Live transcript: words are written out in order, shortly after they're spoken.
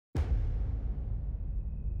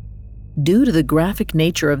Due to the graphic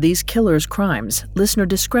nature of these killers' crimes, listener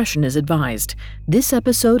discretion is advised. This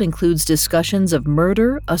episode includes discussions of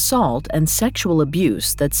murder, assault, and sexual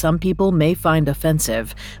abuse that some people may find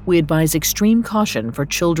offensive. We advise extreme caution for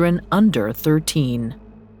children under 13.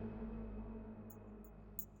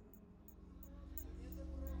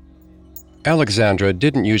 Alexandra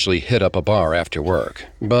didn't usually hit up a bar after work,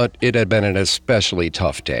 but it had been an especially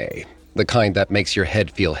tough day. The kind that makes your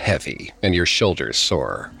head feel heavy and your shoulders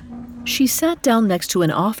sore. She sat down next to an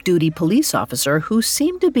off-duty police officer who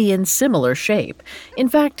seemed to be in similar shape. In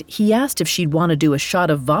fact, he asked if she'd want to do a shot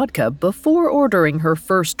of vodka before ordering her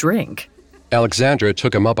first drink. Alexandra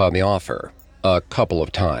took him up on the offer, a couple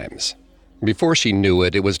of times. Before she knew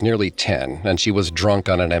it, it was nearly 10, and she was drunk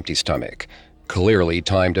on an empty stomach. Clearly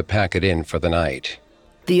time to pack it in for the night.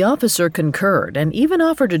 The officer concurred and even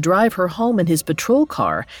offered to drive her home in his patrol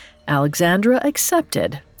car. Alexandra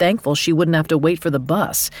accepted, thankful she wouldn't have to wait for the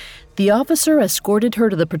bus. The officer escorted her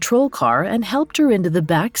to the patrol car and helped her into the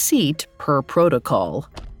back seat, per protocol.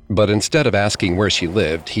 But instead of asking where she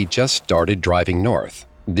lived, he just started driving north,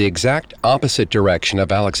 the exact opposite direction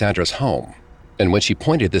of Alexandra's home. And when she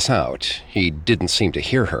pointed this out, he didn't seem to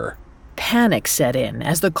hear her. Panic set in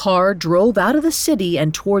as the car drove out of the city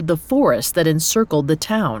and toward the forest that encircled the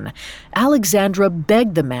town. Alexandra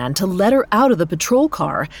begged the man to let her out of the patrol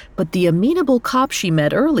car, but the amenable cop she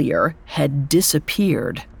met earlier had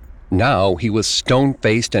disappeared. Now he was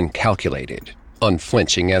stone-faced and calculated,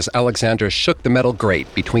 unflinching as Alexandra shook the metal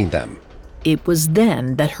grate between them. It was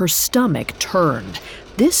then that her stomach turned.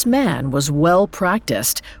 This man was well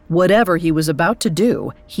practiced. Whatever he was about to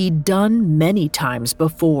do, he'd done many times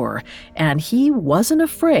before, and he wasn't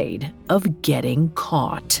afraid of getting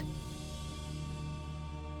caught.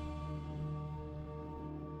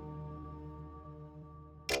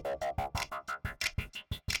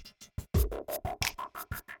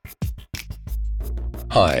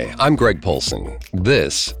 Hi, I'm Greg Polson.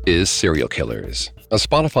 This is Serial Killers, a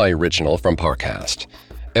Spotify original from Parcast.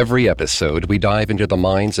 Every episode, we dive into the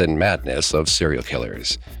minds and madness of serial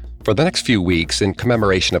killers. For the next few weeks, in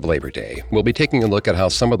commemoration of Labor Day, we'll be taking a look at how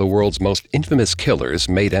some of the world's most infamous killers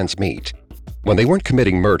made ends meet. When they weren't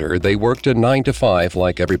committing murder, they worked a 9 to 5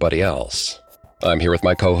 like everybody else. I'm here with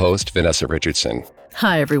my co-host, Vanessa Richardson.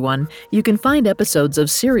 Hi, everyone. You can find episodes of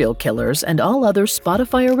Serial Killers and all other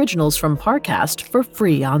Spotify originals from Parcast for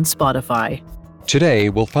free on Spotify. Today,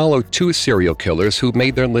 we'll follow two serial killers who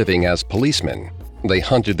made their living as policemen. They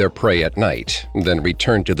hunted their prey at night, then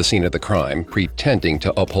returned to the scene of the crime, pretending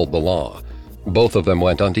to uphold the law. Both of them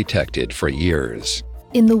went undetected for years.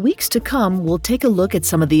 In the weeks to come, we'll take a look at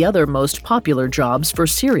some of the other most popular jobs for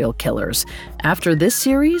serial killers. After this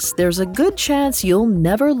series, there's a good chance you'll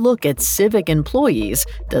never look at civic employees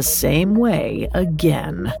the same way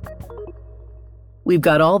again. We've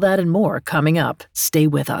got all that and more coming up. Stay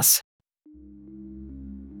with us.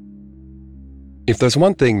 If there's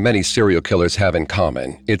one thing many serial killers have in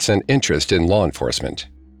common, it's an interest in law enforcement.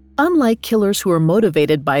 Unlike killers who are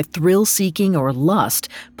motivated by thrill-seeking or lust,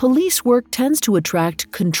 police work tends to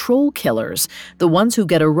attract control killers, the ones who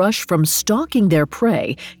get a rush from stalking their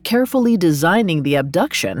prey, carefully designing the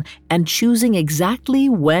abduction, and choosing exactly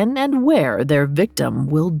when and where their victim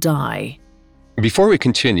will die. Before we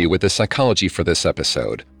continue with the psychology for this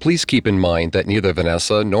episode, please keep in mind that neither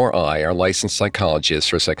Vanessa nor I are licensed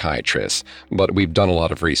psychologists or psychiatrists, but we've done a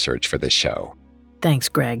lot of research for this show. Thanks,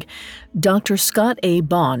 Greg. Dr. Scott A.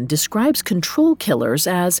 Bond describes control killers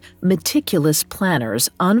as meticulous planners,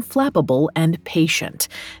 unflappable, and patient.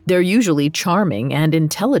 They're usually charming and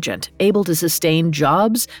intelligent, able to sustain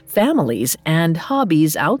jobs, families, and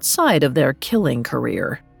hobbies outside of their killing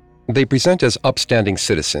career. They present as upstanding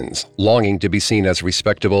citizens, longing to be seen as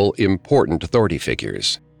respectable, important authority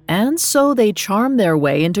figures. And so they charm their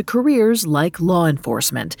way into careers like law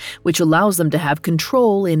enforcement, which allows them to have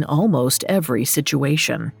control in almost every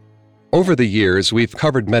situation. Over the years, we've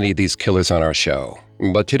covered many of these killers on our show,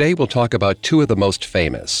 but today we'll talk about two of the most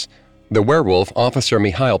famous. The werewolf Officer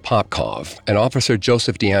Mikhail Popkov and Officer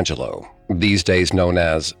Joseph DeAngelo, these days known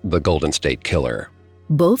as the Golden State Killer.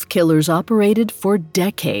 Both killers operated for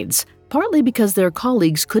decades, partly because their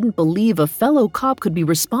colleagues couldn't believe a fellow cop could be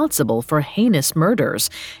responsible for heinous murders,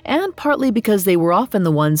 and partly because they were often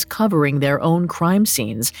the ones covering their own crime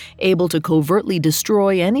scenes, able to covertly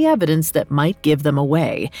destroy any evidence that might give them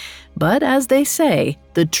away. But as they say,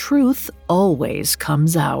 the truth always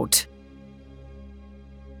comes out.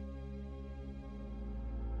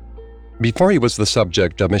 Before he was the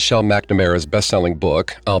subject of Michelle McNamara's best-selling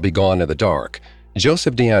book, I'll Be Gone in the Dark,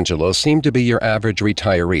 Joseph DeAngelo seemed to be your average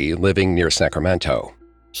retiree living near Sacramento.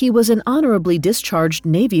 He was an honorably discharged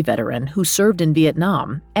Navy veteran who served in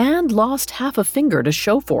Vietnam and lost half a finger to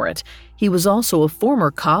show for it. He was also a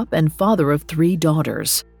former cop and father of 3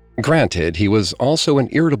 daughters. Granted, he was also an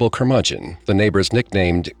irritable curmudgeon, the neighbors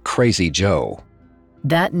nicknamed Crazy Joe.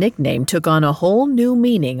 That nickname took on a whole new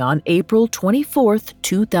meaning on April 24,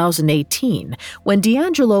 2018, when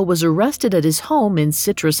DeAngelo was arrested at his home in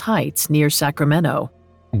Citrus Heights near Sacramento.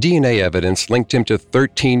 DNA evidence linked him to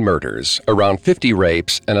 13 murders, around 50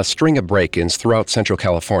 rapes, and a string of break-ins throughout Central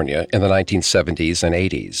California in the 1970s and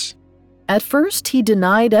 80s. At first, he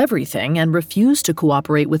denied everything and refused to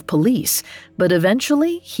cooperate with police, but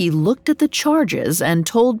eventually he looked at the charges and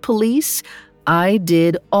told police, "I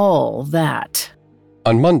did all that."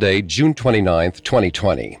 On Monday, June 29,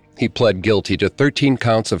 2020, he pled guilty to 13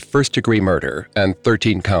 counts of first-degree murder and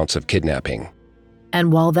 13 counts of kidnapping.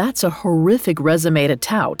 And while that's a horrific resume to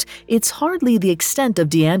tout, it's hardly the extent of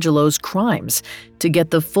DeAngelo's crimes. To get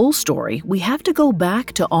the full story, we have to go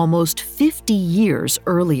back to almost 50 years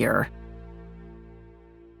earlier.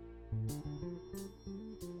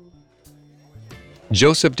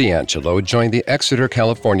 Joseph DeAngelo joined the Exeter,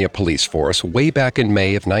 California police force way back in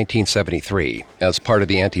May of 1973 as part of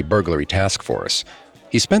the anti-burglary task force.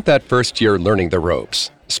 He spent that first year learning the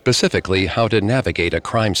ropes, specifically how to navigate a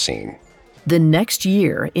crime scene. The next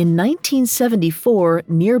year, in 1974,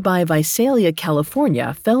 nearby Visalia,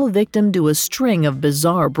 California, fell victim to a string of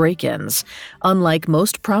bizarre break-ins. Unlike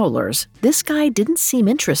most prowlers, this guy didn't seem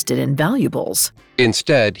interested in valuables.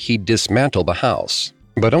 Instead, he'd dismantle the house,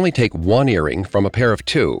 but only take one earring from a pair of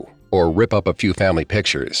 2, or rip up a few family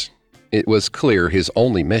pictures. It was clear his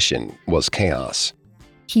only mission was chaos.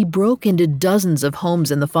 He broke into dozens of homes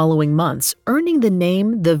in the following months, earning the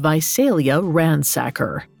name the Visalia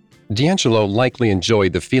Ransacker. DeAngelo likely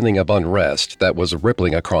enjoyed the feeling of unrest that was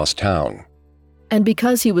rippling across town. And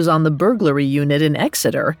because he was on the burglary unit in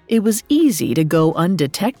Exeter, it was easy to go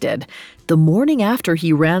undetected. The morning after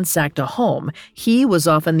he ransacked a home, he was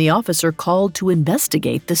often the officer called to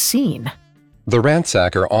investigate the scene. The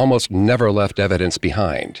ransacker almost never left evidence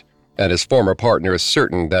behind, and his former partner is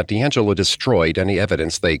certain that DeAngelo destroyed any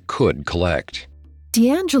evidence they could collect.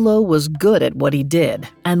 DeAngelo was good at what he did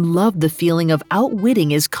and loved the feeling of outwitting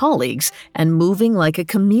his colleagues and moving like a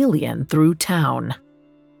chameleon through town.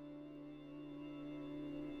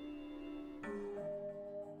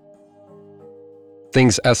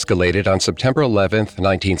 Things escalated on September 11,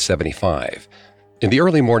 1975. In the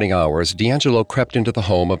early morning hours, DeAngelo crept into the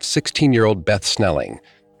home of 16-year-old Beth Snelling.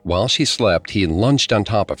 While she slept, he lunged on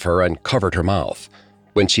top of her and covered her mouth.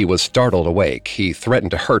 When she was startled awake, he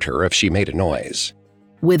threatened to hurt her if she made a noise.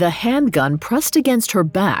 With a handgun pressed against her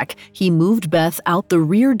back, he moved Beth out the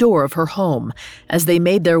rear door of her home. As they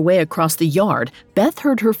made their way across the yard, Beth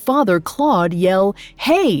heard her father, Claude, yell,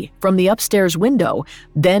 "Hey!" from the upstairs window.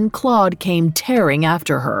 Then Claude came tearing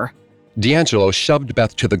after her. DeAngelo shoved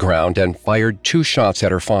Beth to the ground and fired 2 shots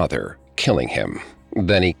at her father, killing him.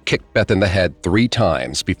 Then he kicked Beth in the head 3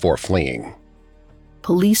 times before fleeing.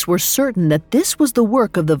 Police were certain that this was the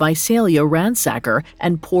work of the Visalia ransacker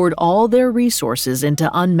and poured all their resources into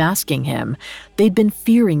unmasking him. They'd been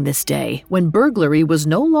fearing this day when burglary was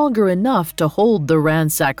no longer enough to hold the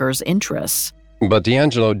ransacker's interests. But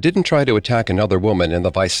DeAngelo didn't try to attack another woman in the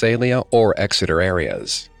Visalia or Exeter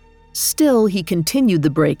areas. Still, he continued the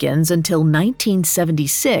break-ins until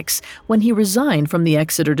 1976, when he resigned from the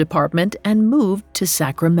Exeter department and moved to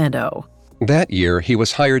Sacramento. That year, he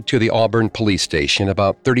was hired to the Auburn police station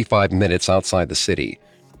about 35 minutes outside the city.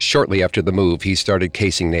 Shortly after the move, he started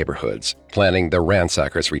casing neighborhoods, planning the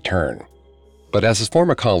ransacker's return. But as his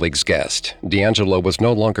former colleagues guessed, DeAngelo was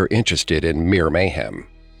no longer interested in mere mayhem.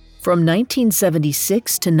 From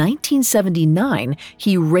 1976 to 1979,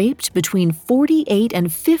 he raped between 48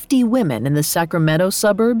 and 50 women in the Sacramento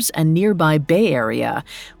suburbs and nearby Bay Area.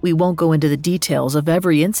 We won't go into the details of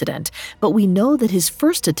every incident, but we know that his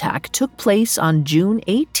first attack took place on June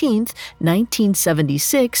 18,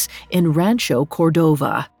 1976, in Rancho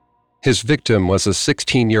Cordova. His victim was a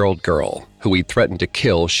 16-year-old girl who he threatened to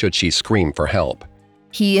kill should she scream for help.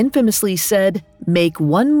 He infamously said, "Make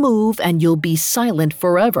one move and you'll be silent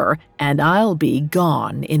forever, and I'll be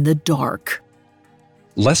gone in the dark."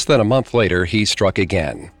 Less than a month later, he struck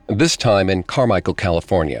again, this time in Carmichael,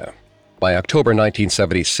 California. By October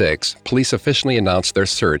 1976, police officially announced their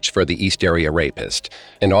search for the East Area rapist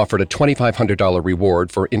and offered a $2,500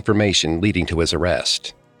 reward for information leading to his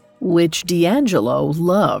arrest. Which DeAngelo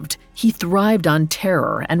loved. He thrived on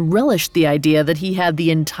terror and relished the idea that he had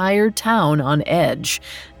the entire town on edge.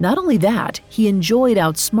 Not only that, he enjoyed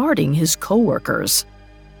outsmarting his coworkers.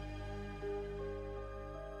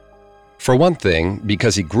 For one thing,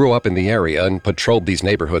 because he grew up in the area and patrolled these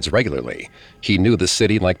neighborhoods regularly, he knew the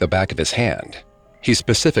city like the back of his hand. He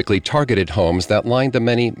specifically targeted homes that lined the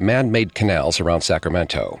many man-made canals around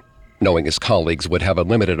Sacramento, knowing his colleagues would have a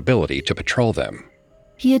limited ability to patrol them.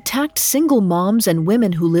 He attacked single moms and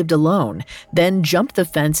women who lived alone, then jumped the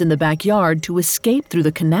fence in the backyard to escape through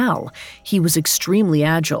the canal. He was extremely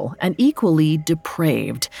agile and equally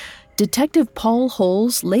depraved. Detective Paul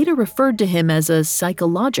Holes later referred to him as a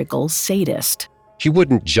psychological sadist. He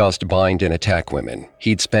wouldn't just bind and attack women.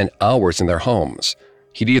 He'd spend hours in their homes.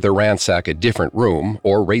 He'd either ransack a different room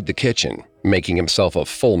or raid the kitchen, making himself a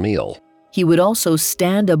full meal. He would also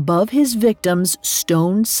stand above his victims,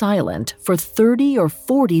 stone silent, for 30 or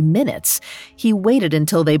 40 minutes. He waited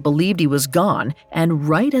until they believed he was gone, and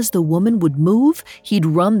right as the woman would move, he'd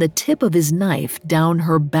run the tip of his knife down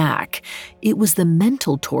her back. It was the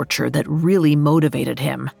mental torture that really motivated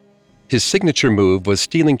him. His signature move was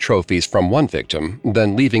stealing trophies from one victim,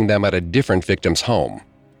 then leaving them at a different victim's home.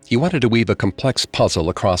 He wanted to weave a complex puzzle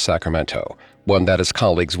across Sacramento, one that his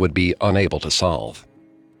colleagues would be unable to solve.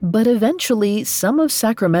 But eventually, some of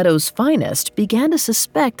Sacramento's finest began to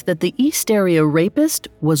suspect that the East Area rapist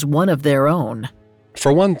was one of their own.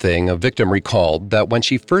 For one thing, a victim recalled that when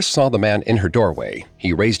she first saw the man in her doorway,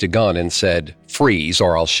 he raised a gun and said, "Freeze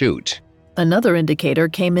or I'll shoot." Another indicator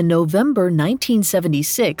came in November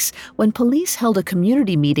 1976 when police held a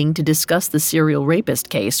community meeting to discuss the serial rapist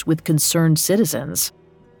case with concerned citizens.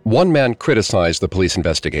 One man criticized the police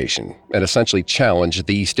investigation and essentially challenged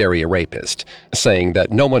the East Area rapist, saying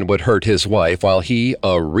that no one would hurt his wife while he,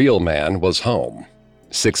 a real man, was home.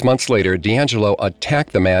 6 months later, D'Angelo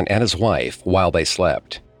attacked the man and his wife while they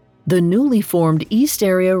slept. The newly formed East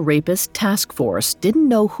Area Rapist Task Force didn't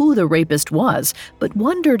know who the rapist was, but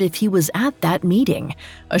wondered if he was at that meeting.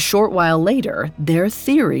 A short while later, their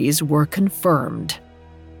theories were confirmed.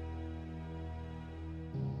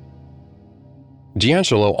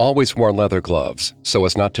 D'Angelo always wore leather gloves so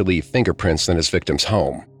as not to leave fingerprints in his victim's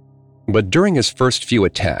home. But during his first few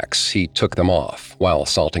attacks, he took them off while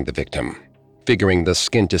assaulting the victim, figuring the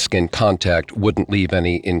skin-to-skin contact wouldn't leave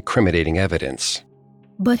any incriminating evidence.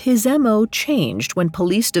 But his MO changed when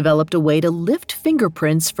police developed a way to lift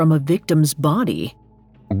fingerprints from a victim's body.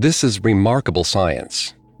 This is remarkable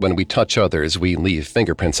science. When we touch others, we leave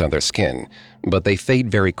fingerprints on their skin, but they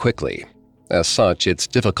fade very quickly. As such, it's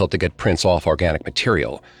difficult to get prints off organic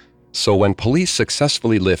material. So when police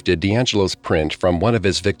successfully lifted D'Angelo's print from one of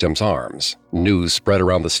his victim's arms, news spread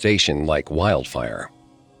around the station like wildfire.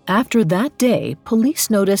 After that day, police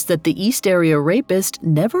noticed that the East Area rapist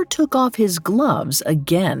never took off his gloves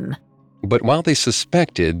again. But while they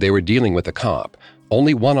suspected they were dealing with a cop,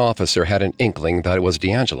 only one officer had an inkling that it was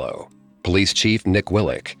D'Angelo, Police Chief Nick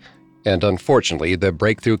Willick. And unfortunately, the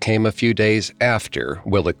breakthrough came a few days after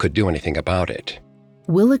Willick could do anything about it.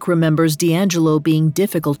 Willick remembers D'Angelo being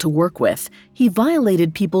difficult to work with. He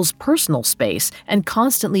violated people's personal space and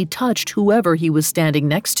constantly touched whoever he was standing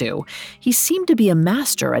next to. He seemed to be a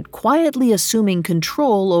master at quietly assuming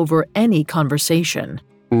control over any conversation.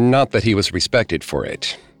 Not that he was respected for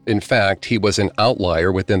it. In fact, he was an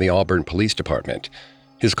outlier within the Auburn Police Department.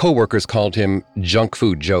 His co-workers called him Junk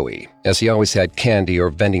Food Joey, as he always had candy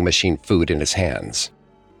or vending machine food in his hands.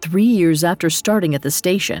 3 years after starting at the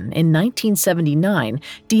station, in 1979,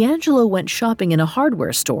 D'Angelo went shopping in a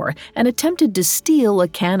hardware store and attempted to steal a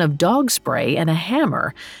can of dog spray and a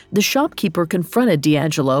hammer. The shopkeeper confronted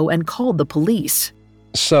D'Angelo and called the police.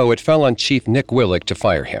 So it fell on Chief Nick Willick to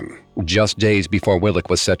fire him, just days before Willick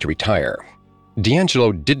was set to retire.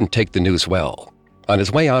 D'Angelo didn't take the news well. On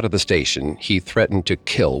his way out of the station, he threatened to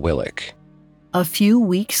kill Willick. A few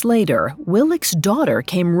weeks later, Willick's daughter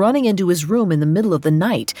came running into his room in the middle of the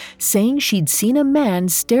night, saying she'd seen a man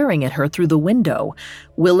staring at her through the window.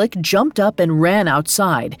 Willick jumped up and ran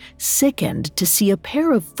outside, sickened to see a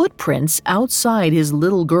pair of footprints outside his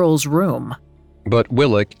little girl's room. But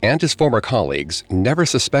Willick and his former colleagues never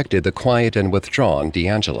suspected the quiet and withdrawn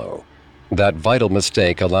D'Angelo. That vital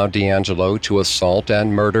mistake allowed D'Angelo to assault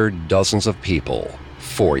and murder dozens of people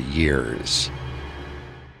for years.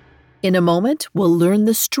 In a moment, we'll learn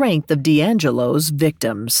the strength of D'Angelo's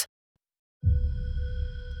victims.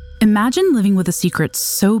 Imagine living with a secret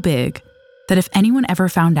so big that if anyone ever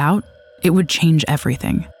found out, it would change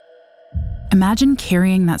everything. Imagine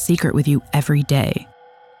carrying that secret with you every day,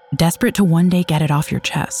 desperate to one day get it off your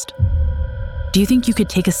chest. Do you think you could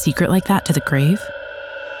take a secret like that to the grave?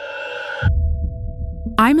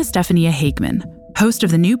 I'm Estefania Hageman, host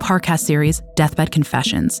of the new Parcast series, Deathbed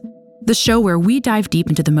Confessions, the show where we dive deep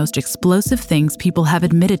into the most explosive things people have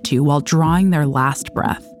admitted to while drawing their last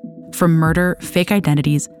breath. From murder, fake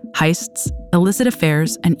identities, heists, illicit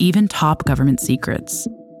affairs, and even top government secrets.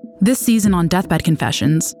 This season on Deathbed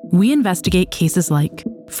Confessions, we investigate cases like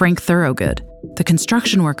Frank Thorogood, the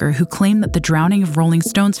construction worker who claimed that the drowning of Rolling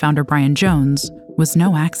Stones founder Brian Jones was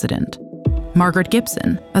no accident. Margaret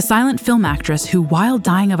Gibson, a silent film actress who, while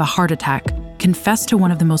dying of a heart attack, confessed to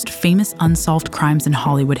one of the most famous unsolved crimes in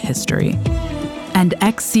Hollywood history. And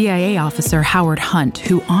ex-CIA officer Howard Hunt,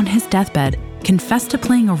 who on his deathbed confessed to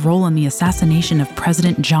playing a role in the assassination of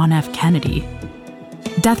President John F. Kennedy.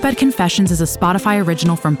 Deathbed Confessions is a Spotify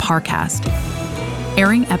original from Parcast,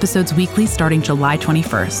 airing episodes weekly starting July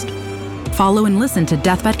 21st. Follow and listen to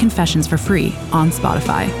Deathbed Confessions for free on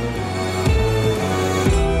Spotify.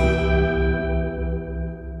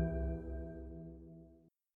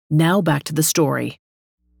 Now back to the story.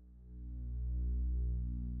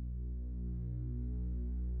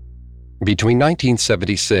 Between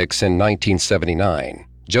 1976 and 1979,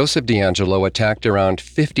 Joseph DeAngelo attacked around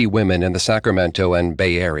 50 women in the Sacramento and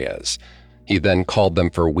Bay areas. He then called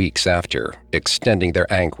them for weeks after, extending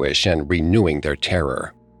their anguish and renewing their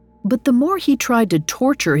terror. But the more he tried to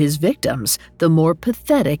torture his victims, the more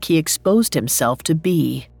pathetic he exposed himself to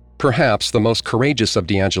be. Perhaps the most courageous of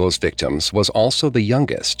DeAngelo's victims was also the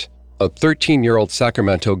youngest, a 13-year-old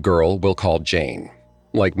Sacramento girl we'll call Jane.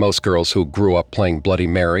 Like most girls who grew up playing Bloody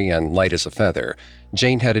Mary and light as a feather,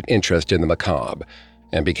 Jane had an interest in the macabre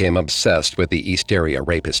and became obsessed with the East Area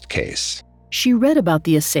Rapist case. She read about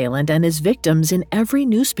the assailant and his victims in every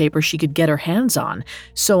newspaper she could get her hands on,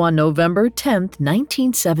 so on November 10,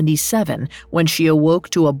 1977, when she awoke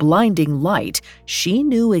to a blinding light, she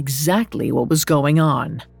knew exactly what was going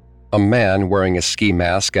on. A man wearing a ski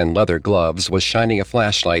mask and leather gloves was shining a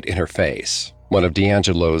flashlight in her face, one of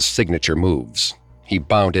DeAngelo's signature moves. He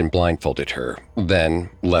bound and blindfolded her, then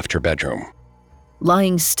left her bedroom.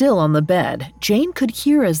 Lying still on the bed, Jane could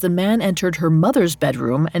hear as the man entered her mother's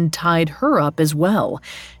bedroom and tied her up as well.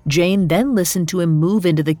 Jane then listened to him move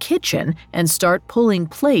into the kitchen and start pulling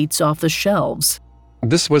plates off the shelves.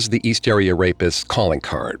 This was the East Area Rapist's calling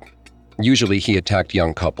card. Usually he attacked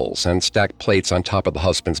young couples and stacked plates on top of the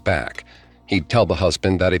husband's back. He'd tell the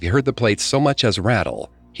husband that if he heard the plates so much as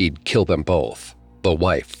rattle, he'd kill them both, the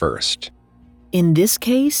wife first. In this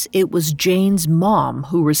case, it was Jane's mom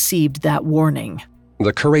who received that warning.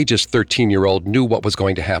 The courageous 13-year-old knew what was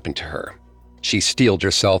going to happen to her. She steeled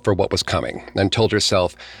herself for what was coming and told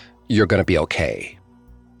herself, "You're going to be okay."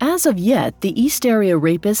 As of yet, the East Area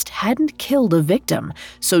Rapist hadn't killed a victim,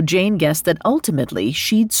 so Jane guessed that ultimately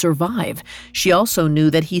she'd survive. She also knew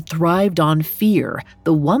that he thrived on fear,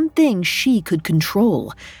 the one thing she could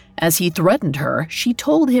control. As he threatened her, she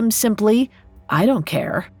told him simply, "I don't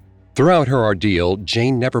care." Throughout her ordeal,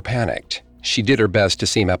 Jane never panicked. She did her best to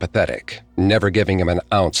seem apathetic, never giving him an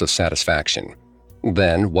ounce of satisfaction.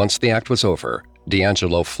 Then, once the act was over,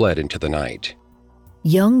 DeAngelo fled into the night.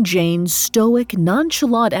 Young Jane's stoic,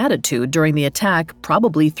 nonchalant attitude during the attack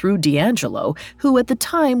probably threw DeAngelo, who at the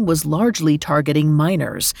time was largely targeting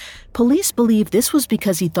minors. Police believe this was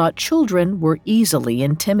because he thought children were easily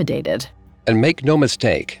intimidated. And make no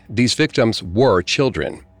mistake, these victims were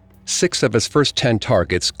children. 6 of his first 10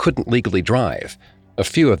 targets couldn't legally drive. A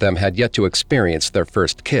few of them had yet to experience their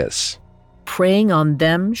first kiss. Preying on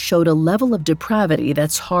them showed a level of depravity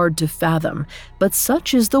that's hard to fathom, but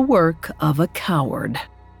such is the work of a coward.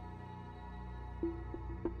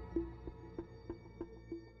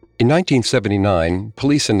 In 1979,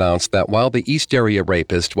 police announced that while the East Area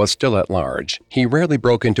Rapist was still at large, he rarely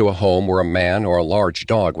broke into a home where a man or a large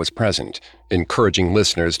dog was present, encouraging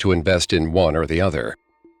listeners to invest in one or the other.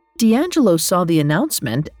 DeAngelo saw the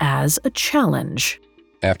announcement as a challenge.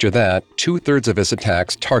 After that, 2/3 of his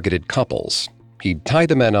attacks targeted couples. He'd tie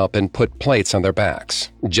the men up and put plates on their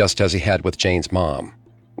backs, just as he had with Jane's mom.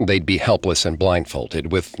 They'd be helpless and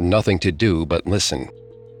blindfolded, with nothing to do but listen.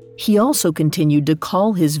 He also continued to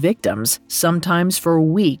call his victims, sometimes for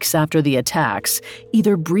weeks after the attacks,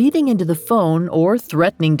 either breathing into the phone or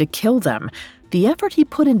threatening to kill them. The effort he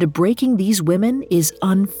put into breaking these women is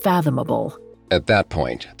unfathomable. At that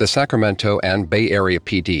point, the Sacramento and Bay Area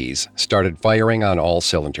PDs started firing on all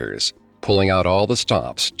cylinders, pulling out all the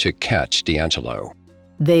stops to catch DeAngelo.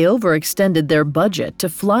 They overextended their budget to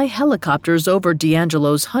fly helicopters over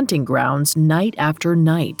DeAngelo's hunting grounds night after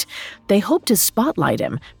night. They hoped to spotlight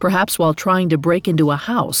him, perhaps while trying to break into a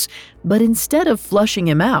house, but instead of flushing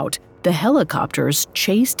him out, the helicopters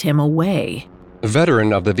chased him away. A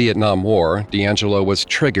veteran of the Vietnam War, DeAngelo was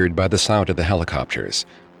triggered by the sound of the helicopters.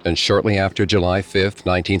 And shortly after July 5,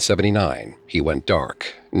 1979, he went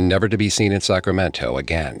dark, never to be seen in Sacramento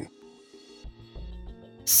again.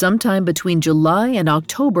 Sometime between July and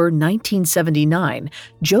October 1979,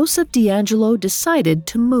 Joseph DeAngelo decided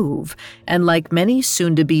to move, and like many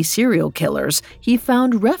soon-to-be serial killers, he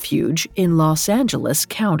found refuge in Los Angeles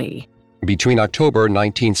County. Between October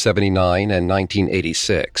 1979 and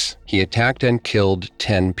 1986, he attacked and killed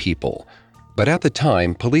 10 people. But at the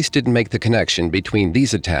time, police didn't make the connection between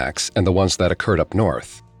these attacks and the ones that occurred up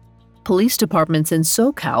north. Police departments in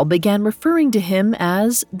SoCal began referring to him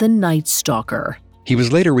as the Night Stalker. He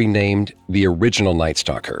was later renamed the Original Night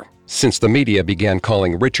Stalker, since the media began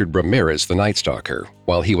calling Richard Ramirez the Night Stalker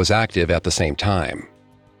while he was active at the same time.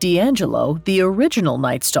 DeAngelo, the original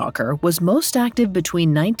Night Stalker, was most active between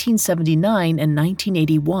 1979 and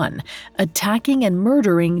 1981, attacking and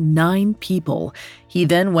murdering 9 people. He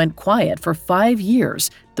then went quiet for 5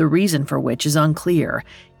 years, the reason for which is unclear.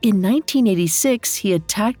 In 1986, he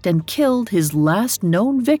attacked and killed his last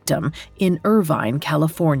known victim in Irvine,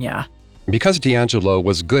 California. Because DeAngelo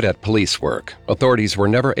was good at police work, authorities were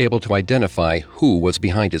never able to identify who was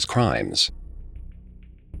behind his crimes.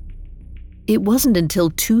 It wasn't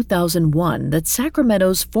until 2001 that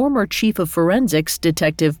Sacramento's former chief of forensics,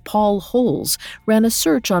 Detective Paul Holes, ran a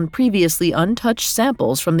search on previously untouched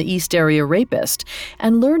samples from the East Area rapist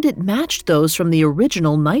and learned it matched those from the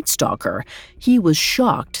original Night Stalker. He was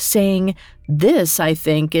shocked, saying, "This, I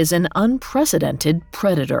think, is an unprecedented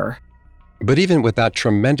predator." But even with that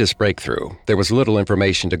tremendous breakthrough, there was little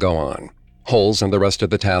information to go on. Holes and the rest of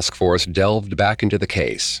the task force delved back into the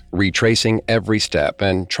case, retracing every step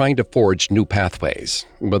and trying to forge new pathways,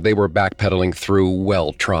 but they were backpedaling through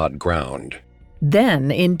well-trod ground. Then,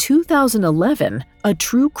 in 2011, a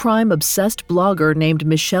true crime-obsessed blogger named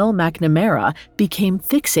Michelle McNamara became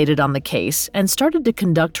fixated on the case and started to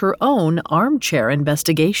conduct her own armchair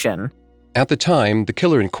investigation. At the time, the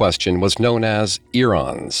killer in question was known as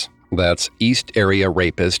Earons. That's East Area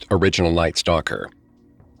Rapist Original Night Stalker.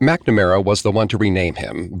 McNamara was the one to rename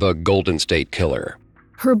him the Golden State Killer.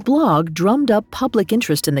 Her blog drummed up public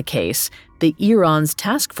interest in the case. The Earons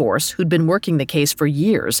task force, who'd been working the case for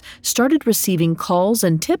years, started receiving calls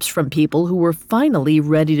and tips from people who were finally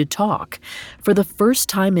ready to talk. For the first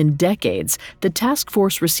time in decades, the task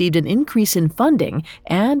force received an increase in funding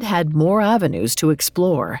and had more avenues to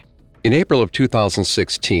explore. In April of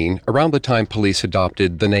 2016, around the time police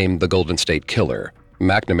adopted the name the Golden State Killer,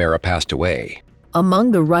 McNamara passed away.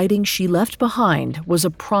 Among the writing she left behind was a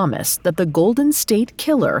promise that the Golden State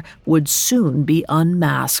Killer would soon be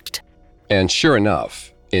unmasked. And sure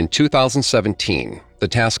enough, in 2017, the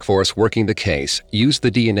task force working the case used the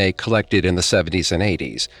DNA collected in the 70s and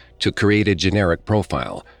 80s to create a generic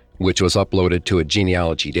profile, which was uploaded to a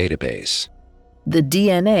genealogy database. The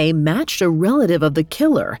DNA matched a relative of the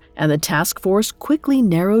killer, and the task force quickly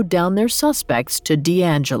narrowed down their suspects to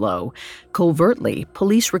DeAngelo. Covertly,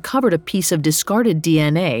 police recovered a piece of discarded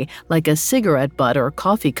DNA, like a cigarette butt or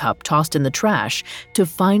coffee cup tossed in the trash, to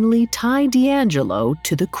finally tie DeAngelo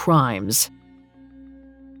to the crimes.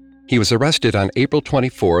 He was arrested on April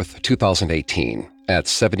 24, 2018, at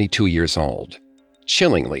 72 years old.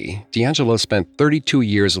 Chillingly, DeAngelo spent 32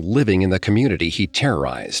 years living in the community he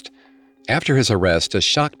terrorized. After his arrest, a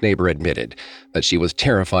shocked neighbor admitted that she was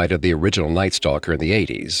terrified of the original Night Stalker in the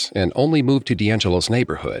 80s and only moved to DeAngelo's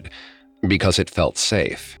neighborhood because it felt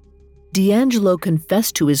safe. DeAngelo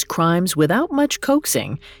confessed to his crimes without much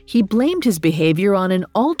coaxing. He blamed his behavior on an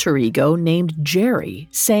alter ego named Jerry,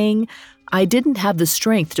 saying, "I didn't have the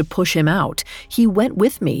strength to push him out. He went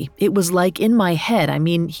with me. It was like in my head. I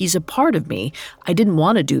mean, he's a part of me. I didn't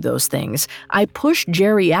want to do those things. I pushed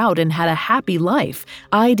Jerry out and had a happy life.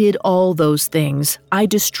 I did all those things. I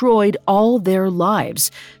destroyed all their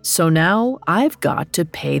lives. So now I've got to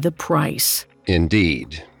pay the price."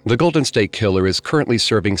 Indeed. The Golden State Killer is currently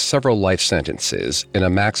serving several life sentences in a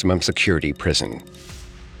maximum security prison.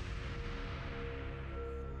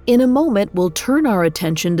 In a moment, we'll turn our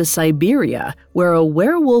attention to Siberia, where a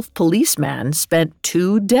werewolf policeman spent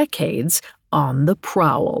 2 decades on the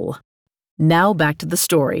prowl. Now back to the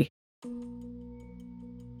story.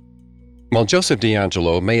 While Joseph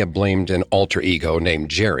DeAngelo may have blamed an alter ego named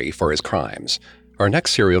Jerry for his crimes, our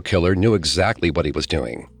next serial killer knew exactly what he was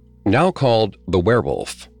doing. Now called the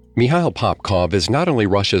Werewolf, Mikhail Popkov is not only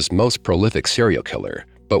Russia's most prolific serial killer,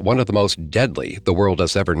 but one of the most deadly the world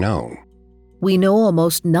has ever known. We know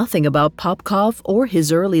almost nothing about Popkov or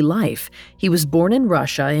his early life. He was born in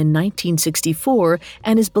Russia in 1964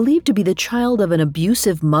 and is believed to be the child of an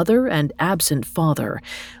abusive mother and absent father.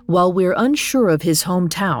 While we're unsure of his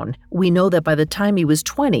hometown, we know that by the time he was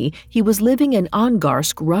 20, he was living in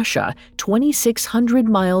Angarsk, Russia, 2,600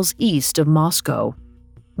 miles east of Moscow.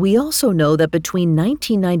 We also know that between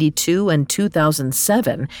 1992 and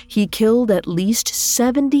 2007, he killed at least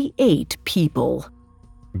 78 people.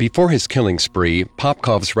 Before his killing spree,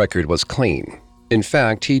 Popkov's record was clean. In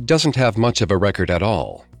fact, he doesn't have much of a record at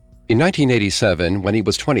all. In 1987, when he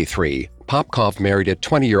was 23, Popkov married a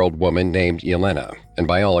 20-year-old woman named Yelena, and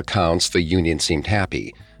by all accounts, the union seemed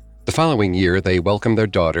happy. The following year, they welcomed their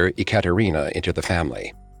daughter, Ekaterina, into the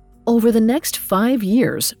family. Over the next 5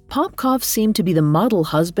 years, Popkov seemed to be the model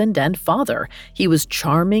husband and father. He was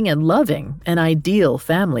charming and loving, an ideal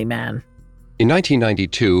family man. In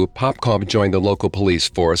 1992, Popkov joined the local police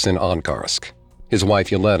force in Angarsk. His wife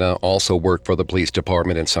Yelena also worked for the police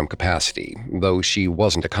department in some capacity, though she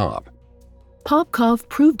wasn't a cop. Popkov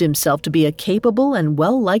proved himself to be a capable and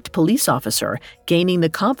well-liked police officer, gaining the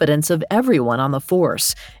confidence of everyone on the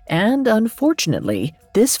force. And unfortunately,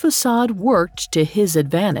 this facade worked to his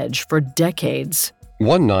advantage for decades.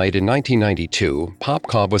 One night in 1992,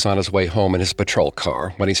 Popkov was on his way home in his patrol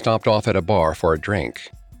car when he stopped off at a bar for a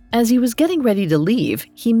drink. As he was getting ready to leave,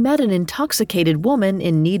 he met an intoxicated woman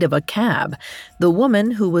in need of a cab. The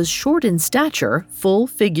woman, who was short in stature,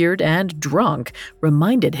 full-figured, and drunk,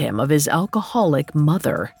 reminded him of his alcoholic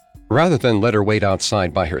mother. Rather than let her wait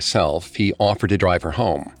outside by herself, he offered to drive her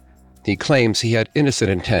home. He claims he had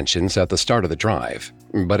innocent intentions at the start of the drive,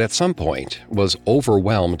 but at some point was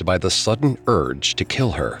overwhelmed by the sudden urge to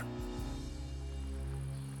kill her.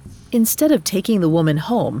 Instead of taking the woman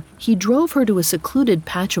home, he drove her to a secluded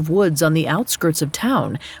patch of woods on the outskirts of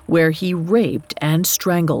town, where he raped and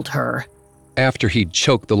strangled her. After he'd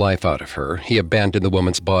choked the life out of her, he abandoned the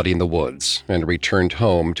woman's body in the woods and returned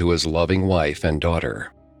home to his loving wife and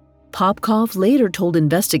daughter. Popkov later told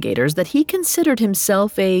investigators that he considered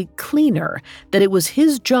himself a cleaner, that it was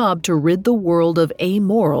his job to rid the world of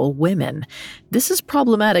amoral women. This is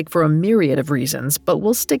problematic for a myriad of reasons, but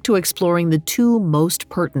we'll stick to exploring the two most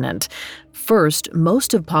pertinent. First,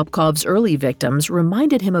 most of Popkov's early victims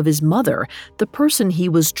reminded him of his mother, the person he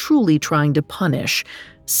was truly trying to punish.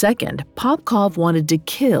 Second, Popkov wanted to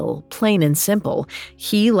kill, plain and simple.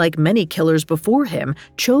 He, like many killers before him,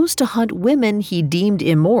 chose to hunt women he deemed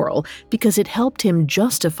immoral because it helped him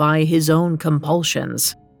justify his own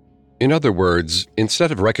compulsions. In other words,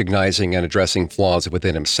 instead of recognizing and addressing flaws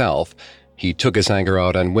within himself, he took his anger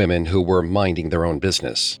out on women who were minding their own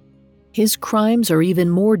business. His crimes are even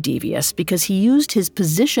more devious because he used his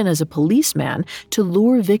position as a policeman to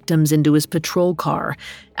lure victims into his patrol car.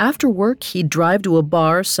 After work, he'd drive to a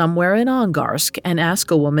bar somewhere in Angarsk and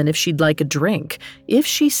ask a woman if she'd like a drink. If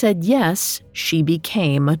she said yes, she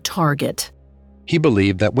became a target. He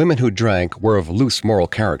believed that women who drank were of loose moral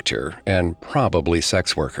character and probably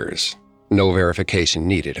sex workers. No verification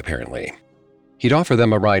needed, apparently. He'd offer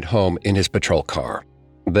them a ride home in his patrol car,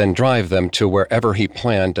 then drive them to wherever he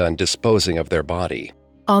planned on disposing of their body.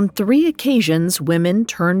 On 3 occasions, women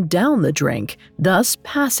turned down the drink, thus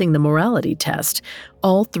passing the morality test.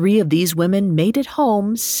 All 3 of these women made it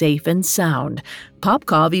home safe and sound.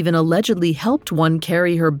 Popkov even allegedly helped one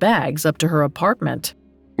carry her bags up to her apartment.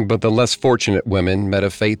 But the less fortunate women met a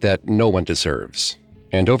fate that no one deserves.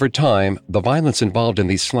 And over time, the violence involved in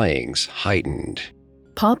these slayings heightened.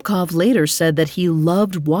 Popkov later said that he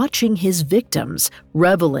loved watching his victims,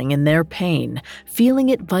 reveling in their pain, feeling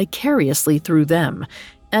it vicariously through them.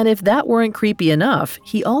 And if that weren't creepy enough,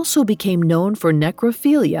 he also became known for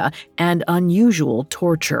necrophilia and unusual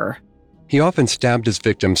torture. He often stabbed his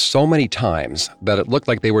victims so many times that it looked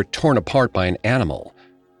like they were torn apart by an animal.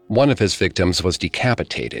 One of his victims was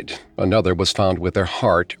decapitated. Another was found with her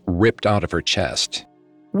heart ripped out of her chest.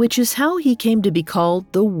 Which is how he came to be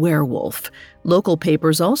called the werewolf. Local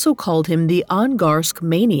papers also called him the Angarsk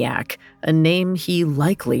Maniac, a name he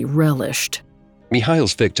likely relished.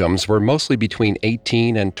 Mikhail's victims were mostly between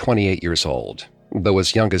 18 and 28 years old, though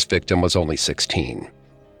his youngest victim was only 16.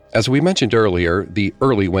 As we mentioned earlier, the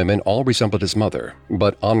early women all resembled his mother,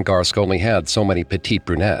 but Angarsk only had so many petite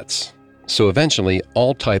brunettes. So eventually,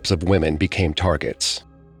 all types of women became targets.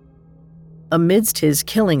 Amidst his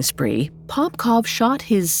killing spree, Popkov shot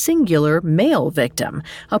his singular male victim,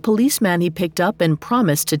 a policeman he picked up and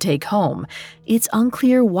promised to take home. It's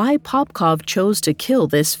unclear why Popkov chose to kill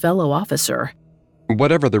this fellow officer.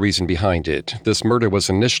 Whatever the reason behind it, this murder was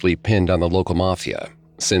initially pinned on the local mafia,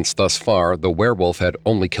 since thus far the werewolf had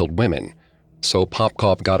only killed women, so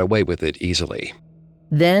Popkov got away with it easily.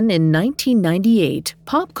 Then, in 1998,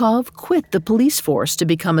 Popkov quit the police force to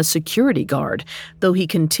become a security guard, though he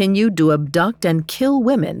continued to abduct and kill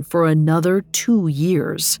women for another 2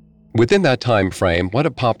 years. Within that time frame, one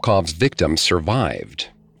of Popkov's victims survived.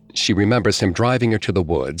 She remembers him driving her to the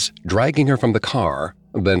woods, dragging her from the car,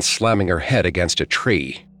 then slamming her head against a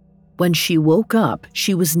tree. When she woke up,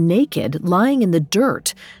 she was naked, lying in the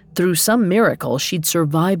dirt. Through some miracle, she'd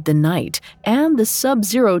survived the night and the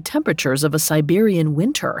sub-zero temperatures of a Siberian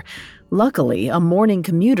winter. Luckily, a morning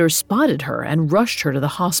commuter spotted her and rushed her to the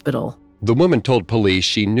hospital. The woman told police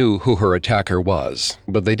she knew who her attacker was,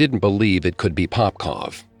 but they didn't believe it could be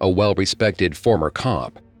Popkov, a well-respected former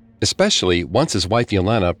cop, especially once his wife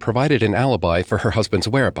Yelena provided an alibi for her husband's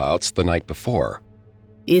whereabouts the night before.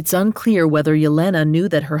 It's unclear whether Yelena knew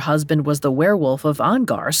that her husband was the werewolf of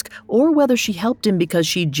Angarsk or whether she helped him because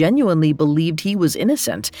she genuinely believed he was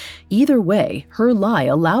innocent. Either way, her lie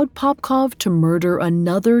allowed Popkov to murder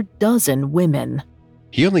another dozen women.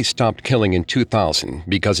 He only stopped killing in 2000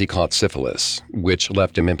 because he caught syphilis, which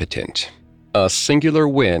left him impotent. A singular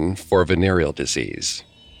win for venereal disease.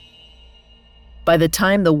 By the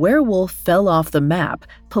time the werewolf fell off the map,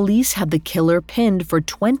 police had the killer pinned for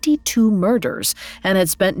 22 murders and had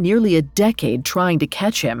spent nearly a decade trying to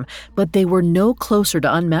catch him, but they were no closer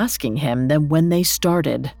to unmasking him than when they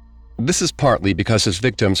started. This is partly because his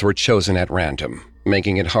victims were chosen at random,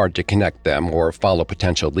 making it hard to connect them or follow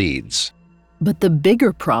potential leads. But the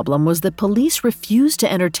bigger problem was that police refused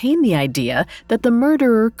to entertain the idea that the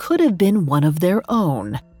murderer could have been one of their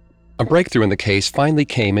own. A breakthrough in the case finally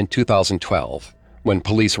came in 2012, when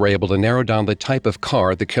police were able to narrow down the type of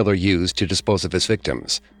car the killer used to dispose of his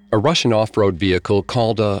victims, a Russian off-road vehicle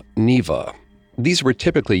called a Niva. These were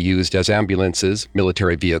typically used as ambulances,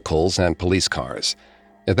 military vehicles, and police cars.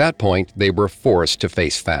 At that point, they were forced to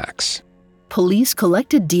face facts. Police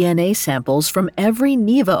collected DNA samples from every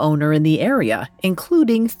Niva owner in the area,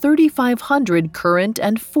 including 3,500 current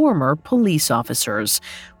and former police officers.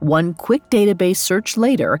 One quick database search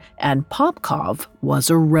later, and Popkov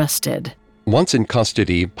was arrested. Once in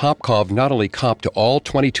custody, Popkov not only copped to all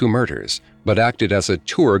 22 murders, but acted as a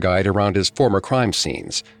tour guide around his former crime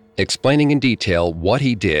scenes, explaining in detail what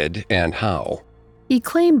he did and how. He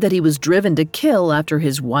claimed that he was driven to kill after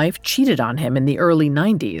his wife cheated on him in the early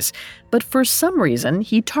 90s, but for some reason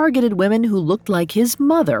he targeted women who looked like his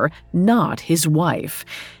mother, not his wife.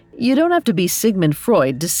 You don't have to be Sigmund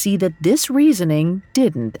Freud to see that this reasoning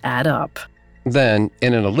didn't add up. Then,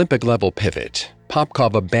 in an Olympic-level pivot,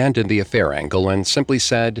 Popkov abandoned the affair angle and simply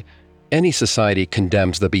said, "Any society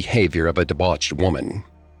condemns the behavior of a debauched woman."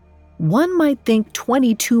 One might think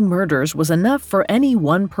 22 murders was enough for any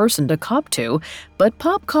one person to cop to, but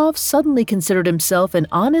Popkov suddenly considered himself an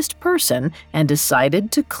honest person and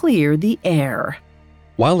decided to clear the air.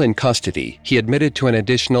 While in custody, he admitted to an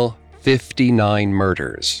additional 59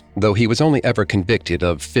 murders, though he was only ever convicted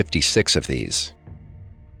of 56 of these.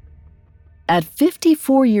 At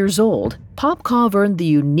 54 years old, Popkov earned the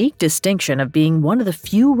unique distinction of being one of the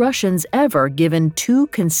few Russians ever given 2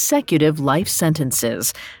 consecutive life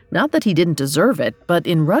sentences. Not that he didn't deserve it, but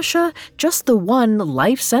in Russia, just the one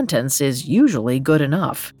life sentence is usually good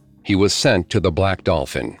enough. He was sent to the Black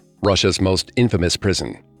Dolphin, Russia's most infamous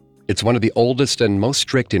prison. It's one of the oldest and most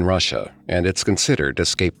strict in Russia, and it's considered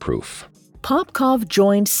escape-proof. Popkov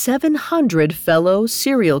joined 700 fellow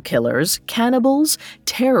serial killers, cannibals,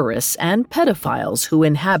 terrorists, and pedophiles who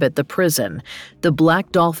inhabit the prison. The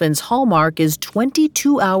Black Dolphin's hallmark is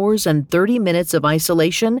 22 hours and 30 minutes of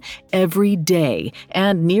isolation every day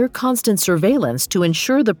and near constant surveillance to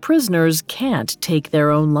ensure the prisoners can't take their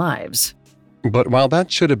own lives. But while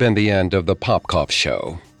that should have been the end of the Popkov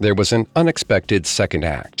show, there was an unexpected second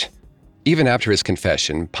act. Even after his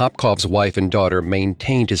confession, Popkov's wife and daughter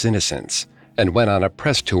maintained his innocence and went on a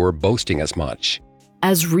press tour boasting as much.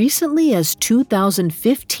 As recently as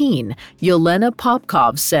 2015, Yelena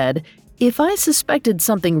Popkov said, "If I suspected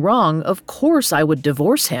something wrong, of course I would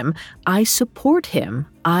divorce him. I support him.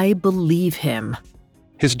 I believe him."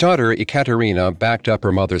 His daughter, Ekaterina, backed up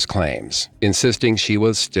her mother's claims, insisting she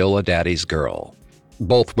was still a daddy's girl.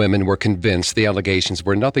 Both women were convinced the allegations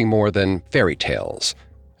were nothing more than fairy tales.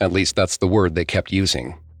 At least that's the word they kept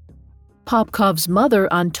using. Popkov's mother,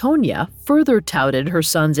 Antonia, further touted her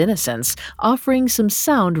son's innocence, offering some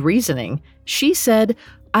sound reasoning. She said,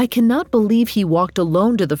 "I cannot believe he walked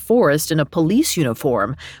alone to the forest in a police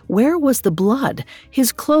uniform. Where was the blood?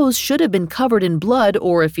 His clothes should have been covered in blood,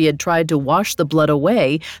 or if he had tried to wash the blood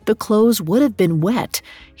away, the clothes would have been wet.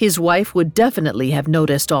 His wife would definitely have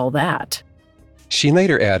noticed all that." She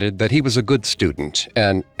later added that he was a good student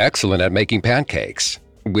and excellent at making pancakes,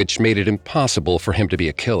 which made it impossible for him to be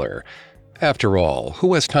a killer. After all,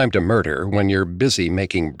 who has time to murder when you're busy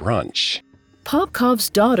making brunch? Popkov's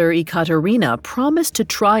daughter, Ekaterina, promised to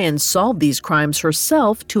try and solve these crimes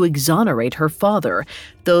herself to exonerate her father,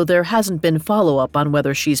 though there hasn't been follow-up on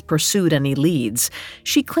whether she's pursued any leads.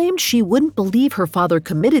 She claimed she wouldn't believe her father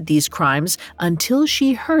committed these crimes until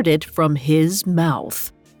she heard it from his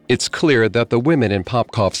mouth. It's clear that the women in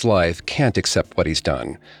Popkov's life can't accept what he's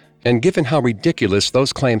done. And given how ridiculous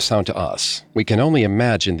those claims sound to us, we can only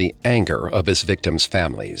imagine the anger of his victims'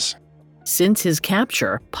 families. Since his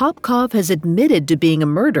capture, Popkov has admitted to being a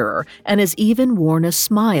murderer and has even worn a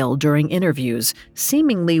smile during interviews,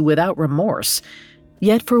 seemingly without remorse.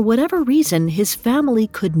 Yet for whatever reason, his family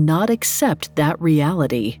could not accept that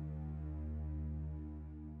reality.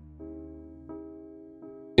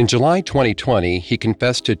 In July 2020, he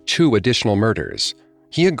confessed to 2 additional murders.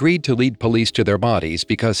 He agreed to lead police to their bodies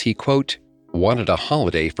because he, quote, wanted a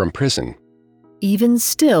holiday from prison. Even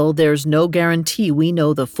still, there's no guarantee we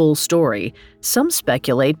know the full story. Some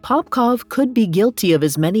speculate Popkov could be guilty of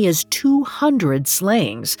as many as 200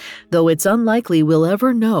 slayings, though it's unlikely we'll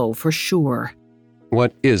ever know for sure.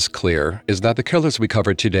 What is clear is that the killers we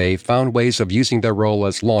covered today found ways of using their role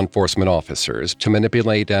as law enforcement officers to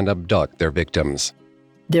manipulate and abduct their victims.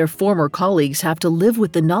 Their former colleagues have to live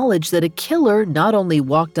with the knowledge that a killer not only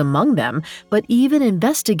walked among them, but even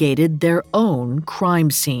investigated their own crime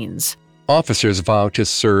scenes. Officers vow to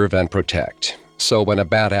serve and protect, so when a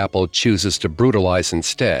bad apple chooses to brutalize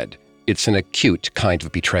instead, it's an acute kind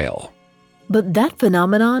of betrayal. But that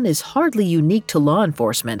phenomenon is hardly unique to law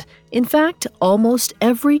enforcement. In fact, almost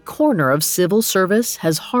every corner of civil service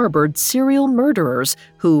has harbored serial murderers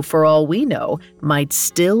who, for all we know, might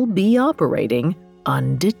still be operating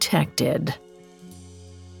undetected.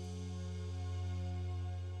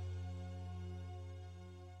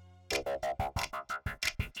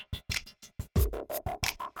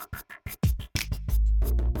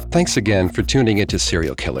 Thanks again for tuning into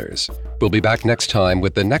Serial Killers. We'll be back next time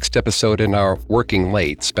with the next episode in our Working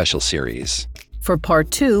Late special series. For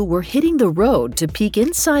part 2, we're hitting the road to peek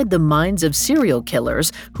inside the minds of serial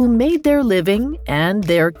killers who made their living and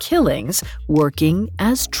their killings working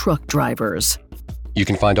as truck drivers. You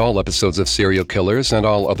can find all episodes of Serial Killers and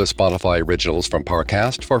all other Spotify originals from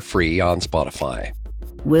Parcast for free on Spotify.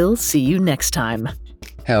 We'll see you next time.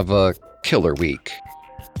 Have a killer week.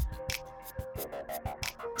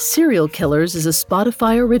 Serial Killers is a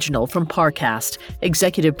Spotify original from Parcast.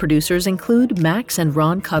 Executive producers include Max and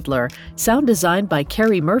Ron Cutler. Sound designed by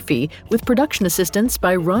Carrie Murphy, with production assistance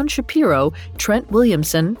by Ron Shapiro, Trent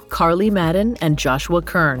Williamson, Carly Madden, and Joshua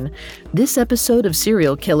Kern. This episode of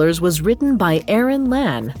Serial Killers was written by Aaron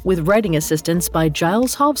Lan, with writing assistance by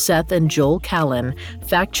Giles Hovseth and Joel Callan,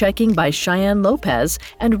 fact-checking by Cheyenne Lopez,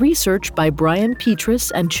 and research by Brian Petrus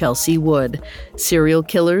and Chelsea Wood. Serial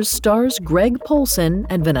Killers stars Greg Polson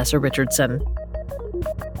and Vanessa Richardson.